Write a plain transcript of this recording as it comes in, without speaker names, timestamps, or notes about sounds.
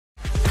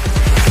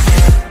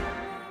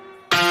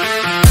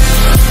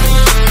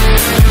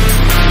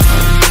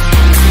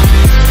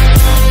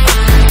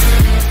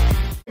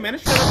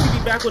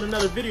back with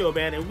another video,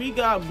 man, and we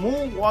got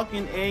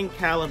Moonwalking in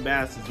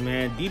Calabasas,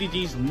 man.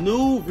 DDG's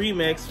new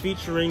remix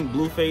featuring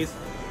Blueface,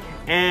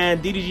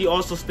 and DDG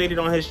also stated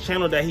on his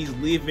channel that he's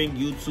leaving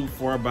YouTube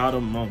for about a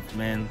month,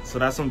 man. So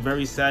that's some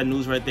very sad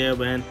news right there,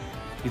 man.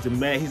 He's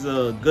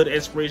a good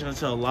inspiration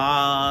to a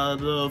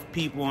lot of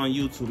people on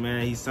YouTube,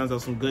 man. He sends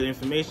out some good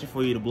information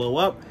for you to blow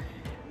up.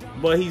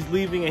 But he's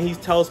leaving, and he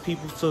tells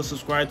people to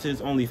subscribe to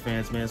his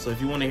OnlyFans, man. So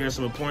if you want to hear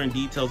some important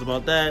details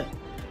about that,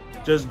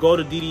 just go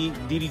to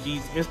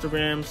DDG's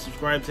Instagram,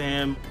 subscribe to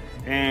him,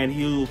 and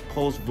he'll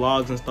post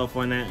vlogs and stuff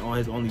on that on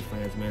his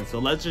OnlyFans, man. So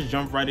let's just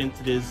jump right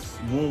into this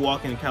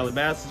Moonwalking in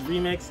Calabasas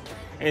remix.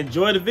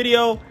 Enjoy the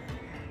video,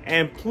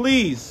 and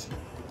please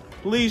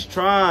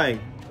try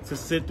to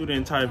sit through the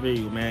entire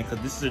video, man, because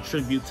this is a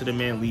tribute to the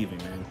man leaving,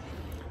 man.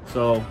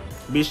 So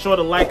be sure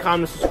to like,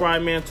 comment,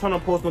 subscribe, man. Turn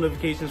on post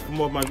notifications for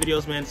more of my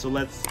videos, man. So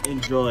let's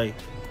enjoy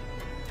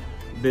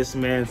this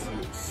man's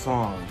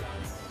song.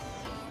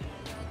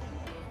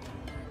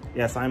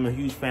 Yes, I'm a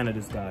huge fan of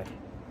this guy.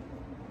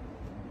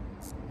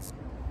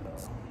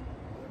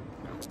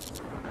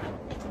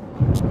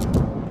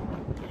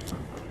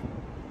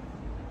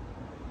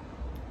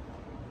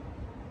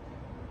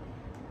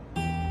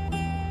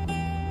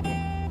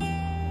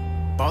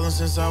 Ballin'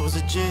 since I was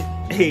a jit.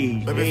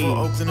 Hey, baby, for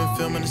Oakland and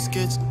filming the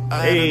skits.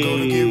 I had to go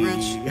to get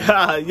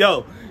rich.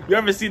 Yo, you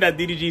ever see that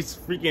DDG's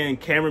freaking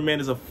cameraman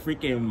is a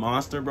freaking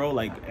monster, bro?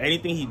 Like,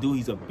 anything he do,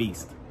 he's a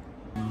beast.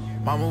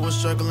 Mama was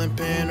struggling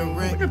paying the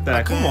rent. Look at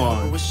that, come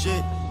on. With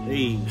shit.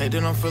 Hey,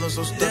 then I'm feeling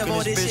so stuck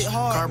in this bitch.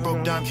 Car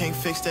broke down, can't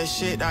fix that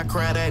shit. I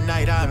cried at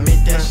night, I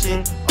admit that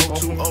shit. Oh,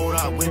 too old,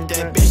 I whipped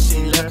that bitch.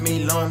 She left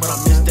me alone, but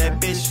I miss that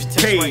bitch. She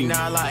text right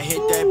now, I hit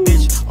that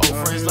bitch.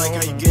 Old friends like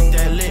how you get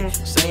that lit.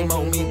 Same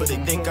old me, but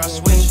they think I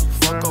switch.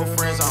 Fuck old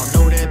friends, I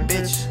don't know that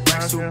bitch.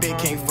 Racks too big,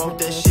 can't vote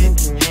that shit.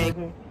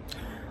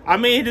 I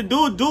mean, the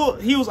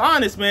dude, he was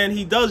honest, man.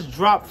 He does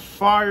drop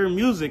fire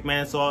music,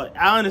 man. So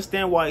I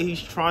understand why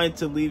he's trying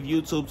to leave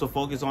YouTube to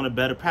focus on a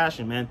better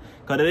passion, man.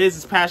 Because it is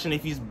his passion.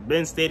 If he's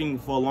been stating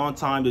for a long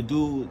time, the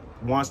dude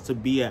wants to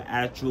be an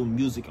actual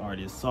music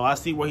artist. So I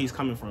see where he's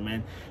coming from,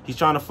 man. He's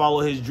trying to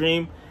follow his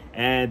dream.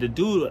 And the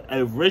dude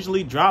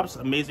originally drops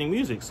amazing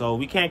music. So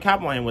we can't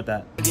cap on him with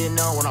that. Getting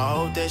on when I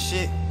hold that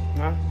shit.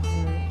 Huh?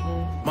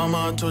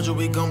 Mama, I told you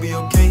we gon' be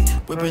okay.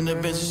 Whipping the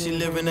bitch, she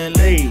live in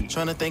LA.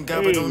 Trying to thank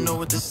God, but don't know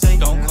what to say.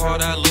 Don't call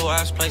that little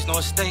ass place no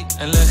estate,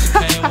 unless it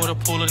came with a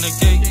pool in the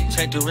gate.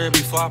 Check the rear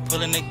before I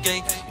pull in the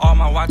gate. All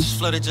my watches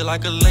flooded just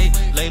like a lake.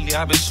 Lately,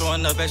 I've been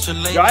showing up extra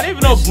late. Yo, I didn't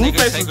even know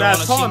Blueface was that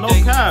tall, no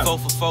cap. 4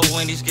 for 4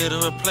 Wendy's, get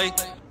her a plate.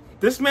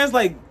 This man's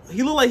like,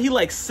 he look like he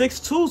like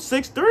 6'2",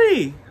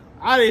 6'3".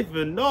 I didn't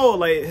even know,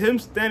 like, him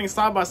standing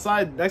side by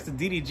side next to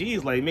DDG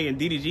is like making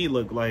DDG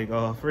look like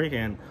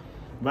freaking.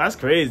 That's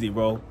crazy,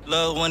 bro.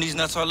 Love when these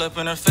nuts all up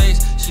in her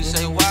face. She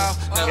say, wow,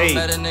 never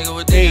met a nigga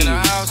with dick in her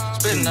house.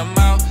 Spitting them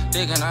out,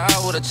 digging her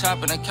out with a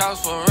chop in the couch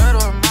for a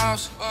red or a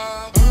mouse.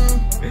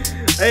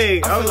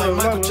 Hey, I was like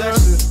Michael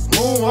Jackson.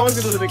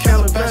 Moonwalking to the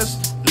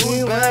Calabasas.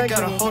 Lean back,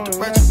 gotta hold the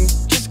ratchet.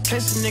 Just in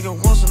case a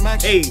nigga wants some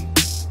action.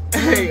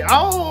 Hey,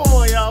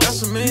 oh, yo. Got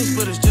some means,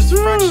 but it's just a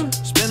fraction.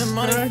 Spending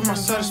money for my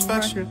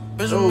satisfaction.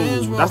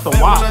 Ooh, that's the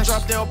watch.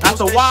 That's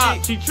the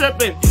watch. She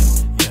tripping.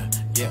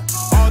 Yeah.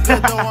 All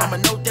good though, I'ma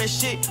note that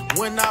shit.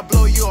 When I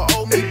blow, you'll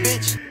owe me,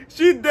 bitch.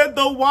 She did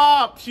the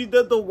WAP. She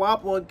did the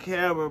WAP on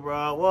camera,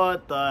 bro.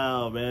 What the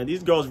hell, man?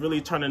 These girls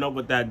really turning up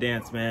with that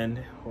dance,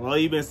 man. All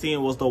you've been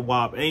seeing was the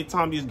WAP.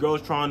 Anytime these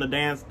girls trying to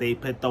dance, they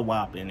put the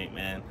WAP in it,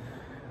 man.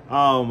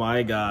 Oh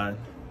my God.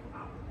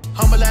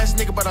 Humble ass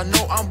nigga, but I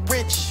know I'm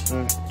rich.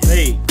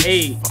 Hey.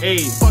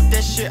 Fuck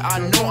that shit, I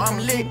know I'm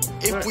lit.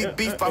 If we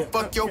beef, I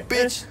fuck your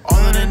bitch. All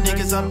of the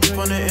niggas I beef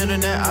on the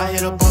internet, I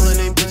hit up all of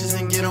they bitches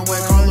and get them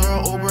wet. Call her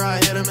an Uber, I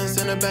hit them and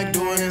send her back.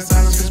 Doing in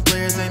silence, cause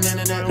players ain't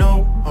internet,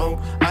 no.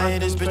 Oh, I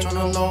hit this bitch on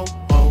the low.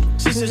 Oh,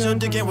 she said your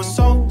dick was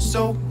so.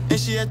 And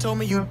she had told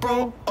me you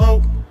broke.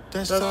 Oh,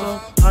 that's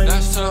tough.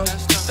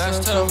 That's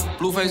tough.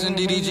 Blueface and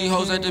DDG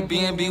hoes at the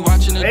B&B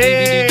watching the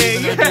DVD,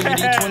 giving her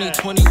DVD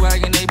 2020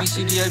 wagon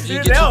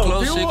ABCDFG. Get too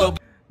close, shit go.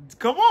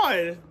 Come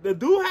on, the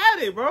dude had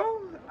it,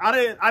 bro. I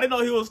didn't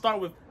know he would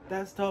start with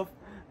that's tough.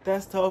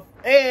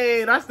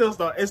 Hey, that still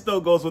start. It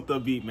still goes with the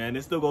beat, man.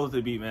 It still goes with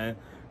the beat, man.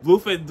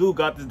 Blueface dude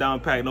got this down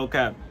pat, no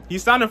cap. He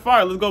sounded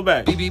fire. Let's go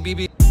back.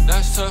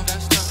 That's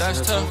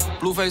tough.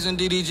 Blueface and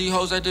DDG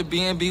hoes at the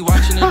B&B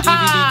watching the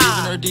DVD,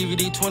 giving her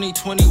DVD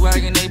 2020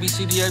 wagon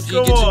ABCDFG.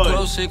 Get too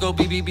close, shit go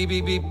beep.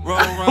 Roll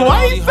around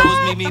all these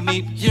hoes,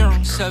 me.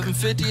 Yeah,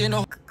 750 in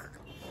the.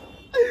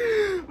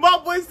 My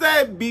boy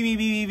said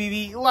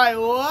beep. Like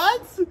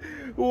what?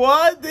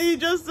 What did he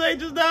just say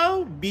just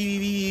now?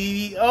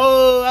 Beep.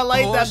 Oh, I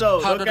like that though.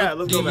 Okay,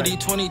 let's go back. DVD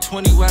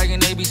 2020 wagon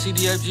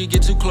ABCDFG.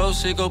 Get too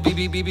close, it go beep.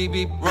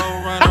 Roll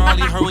around all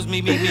these hoes,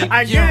 me.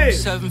 I get it.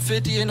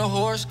 750 in the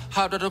horse.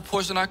 Hopped out the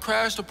Porsche and I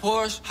crashed the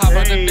Porsche. Hop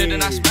out the bed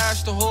and I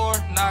smashed the whore.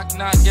 Knock,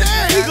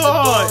 yes, you at the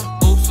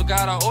door. Oops,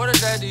 forgot I ordered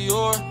that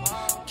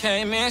Dior.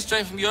 Came in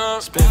straight from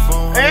Europe.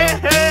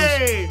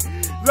 Hey.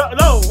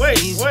 No,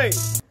 wait.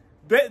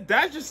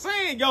 That's just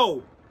saying,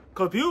 yo.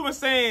 Cause people been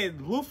saying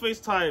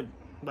Blueface type,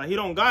 like he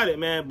don't got it,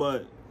 man.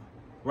 But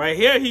right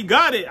here, he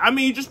got it. I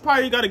mean, you just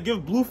probably gotta give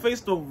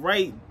Blueface the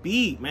right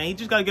beat, man. You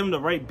just gotta give him the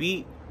right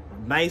beat,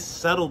 nice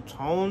settled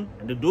tone,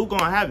 and the dude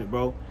gonna have it,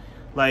 bro.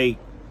 Like,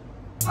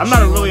 I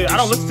don't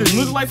listen to his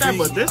music like that,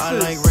 but this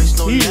is,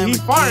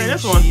 he's firing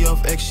this one.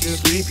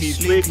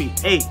 Sleepy.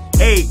 Hey.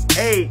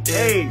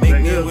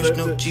 Make me wish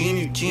no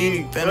genie.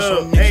 Vanish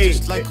on niggas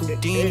just like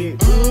Houdini.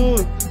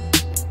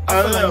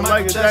 I feel like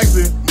Michael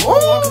Jackson.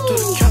 Moonwalking through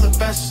the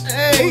Calabasas.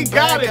 Hey, he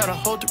got it. Gotta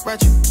hold the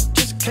ratchet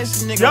just in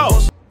case the nigga.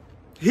 Yo,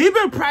 he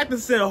been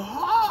practicing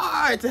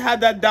hard to have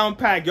that down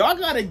pack. Y'all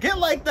gotta get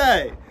like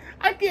that.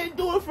 I can't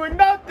do it for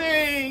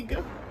nothing.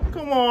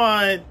 Come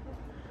on.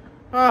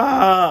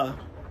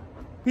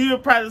 He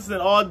been practicing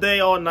all day,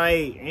 all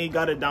night, and he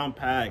got it down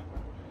pack.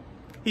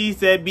 He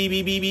said,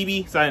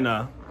 B. Sorry,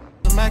 nah.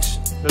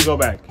 Let's go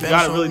back. He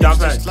got it really down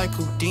pack. Like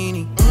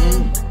Houdini.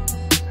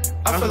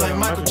 I feel like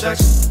Michael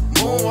Jackson.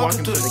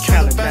 Moonwalking through the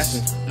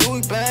Calabasas.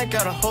 Louis bag,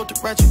 gotta hold the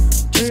ratchet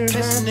just in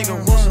case a nigga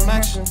wants some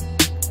action.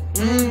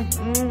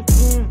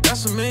 Got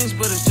some millions,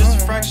 but it's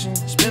just a fraction.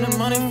 Spending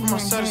money for my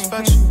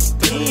satisfaction.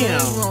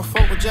 Damn. We don't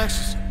fuck with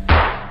Jacksons.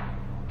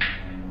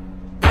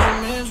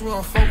 We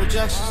don't fuck with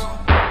Jacksons.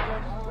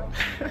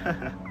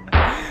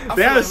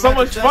 They having so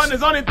much fun.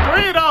 There's only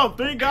 3 though.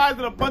 3 guys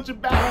and a bunch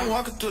of bags.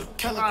 Walking through the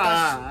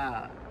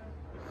Calabasas.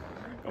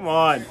 Come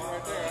on.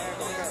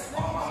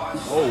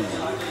 Oh.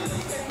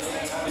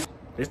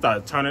 They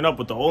started turning up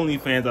with the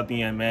OnlyFans at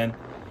the end, man.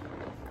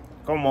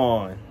 Come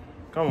on.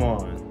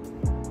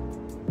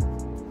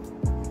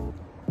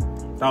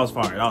 That was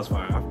fire.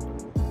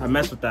 I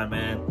messed with that,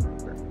 man.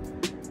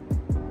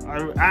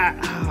 I'm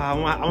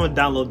gonna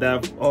download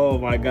that. Oh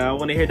my god, I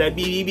want to hear that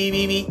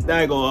beep.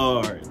 That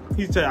go hard.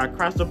 He said I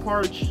crashed the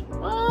porch.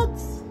 What?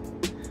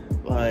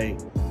 Like,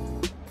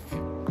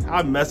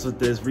 I messed with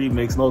this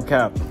remix, no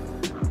cap.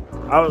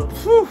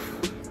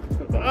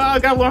 I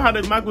gotta learn how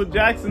to Michael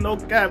Jackson, no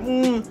cap.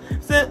 What?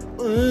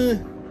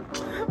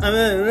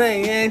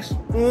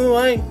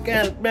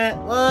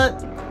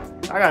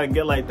 I gotta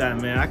get like that,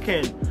 man.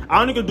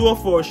 I only can do it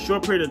for a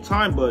short period of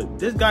time, but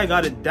this guy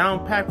got it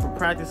down packed for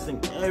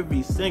practicing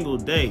every single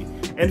day.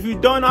 And if you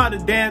don't know how to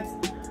dance,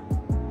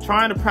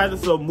 trying to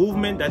practice a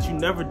movement that you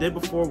never did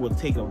before will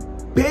take a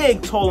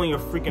big toll on your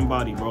freaking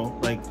body, bro.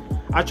 Like,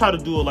 I try to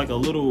do like a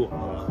little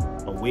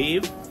a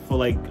wave for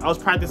like, I was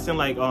practicing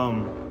like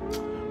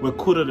with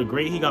Kuda the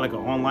Great. He got like an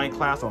online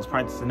class. I was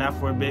practicing that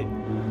for a bit.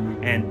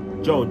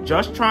 And Joe,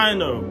 just trying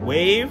to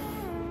wave.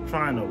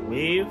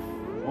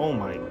 Oh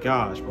my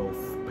gosh, bro.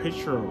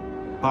 Picture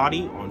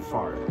body on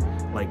fire.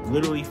 Like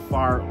literally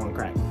fire on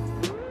crack.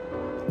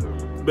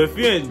 But if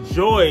you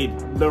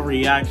enjoyed the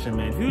reaction,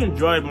 man, if you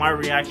enjoyed my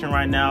reaction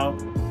right now,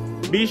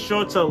 be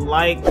sure to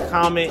like,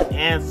 comment,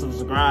 and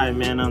subscribe,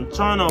 man. I'm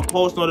turning on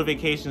post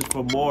notifications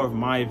for more of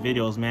my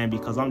videos, man,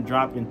 because I'm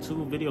dropping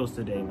 2 videos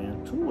today,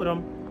 man. 2 of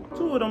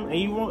them, and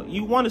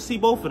you want to see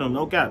both of them,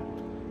 no cap.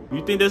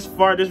 You think this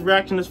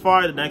reaction is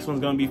fire, the next one's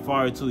gonna be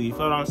fire too. You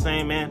feel what I'm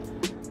saying, man?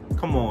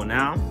 Come on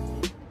now.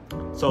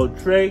 So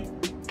Trey,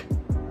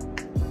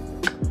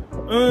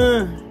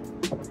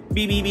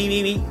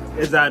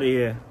 is out of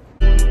here.